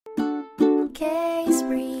case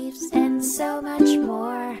briefs, and so much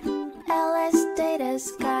more.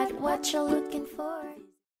 LSData's got what you're looking for.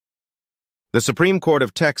 The Supreme Court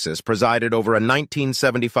of Texas presided over a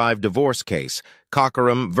 1975 divorce case,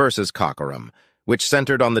 Cockerham versus Cockerham, which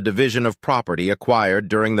centered on the division of property acquired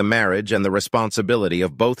during the marriage and the responsibility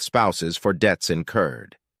of both spouses for debts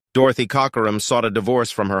incurred. Dorothy Cockerham sought a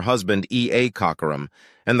divorce from her husband, E.A. Cockerham,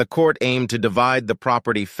 and the court aimed to divide the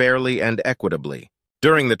property fairly and equitably.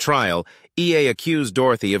 During the trial, E.A. accused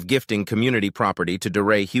Dorothy of gifting community property to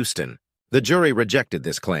DeRay Houston. The jury rejected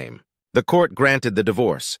this claim. The court granted the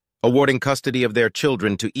divorce, awarding custody of their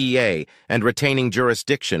children to E.A. and retaining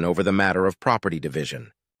jurisdiction over the matter of property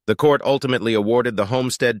division. The court ultimately awarded the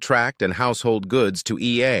homestead tract and household goods to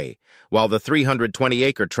E.A., while the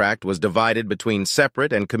 320-acre tract was divided between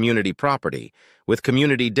separate and community property, with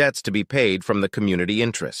community debts to be paid from the community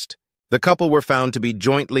interest. The couple were found to be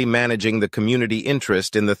jointly managing the community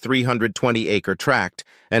interest in the 320-acre tract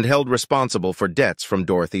and held responsible for debts from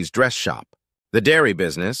Dorothy's dress shop. The dairy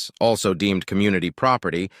business, also deemed community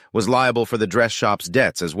property, was liable for the dress shop's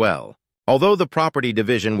debts as well. Although the property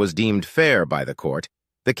division was deemed fair by the court,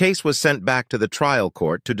 the case was sent back to the trial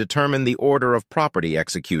court to determine the order of property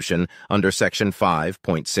execution under Section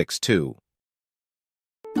 5.62.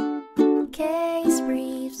 Case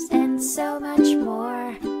briefs, and so much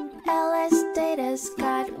more. LSData's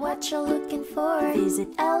got what you're looking for.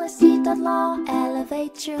 Visit lsd.law,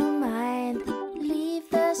 elevate your mind. Leave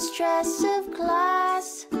the stress of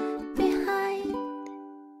class.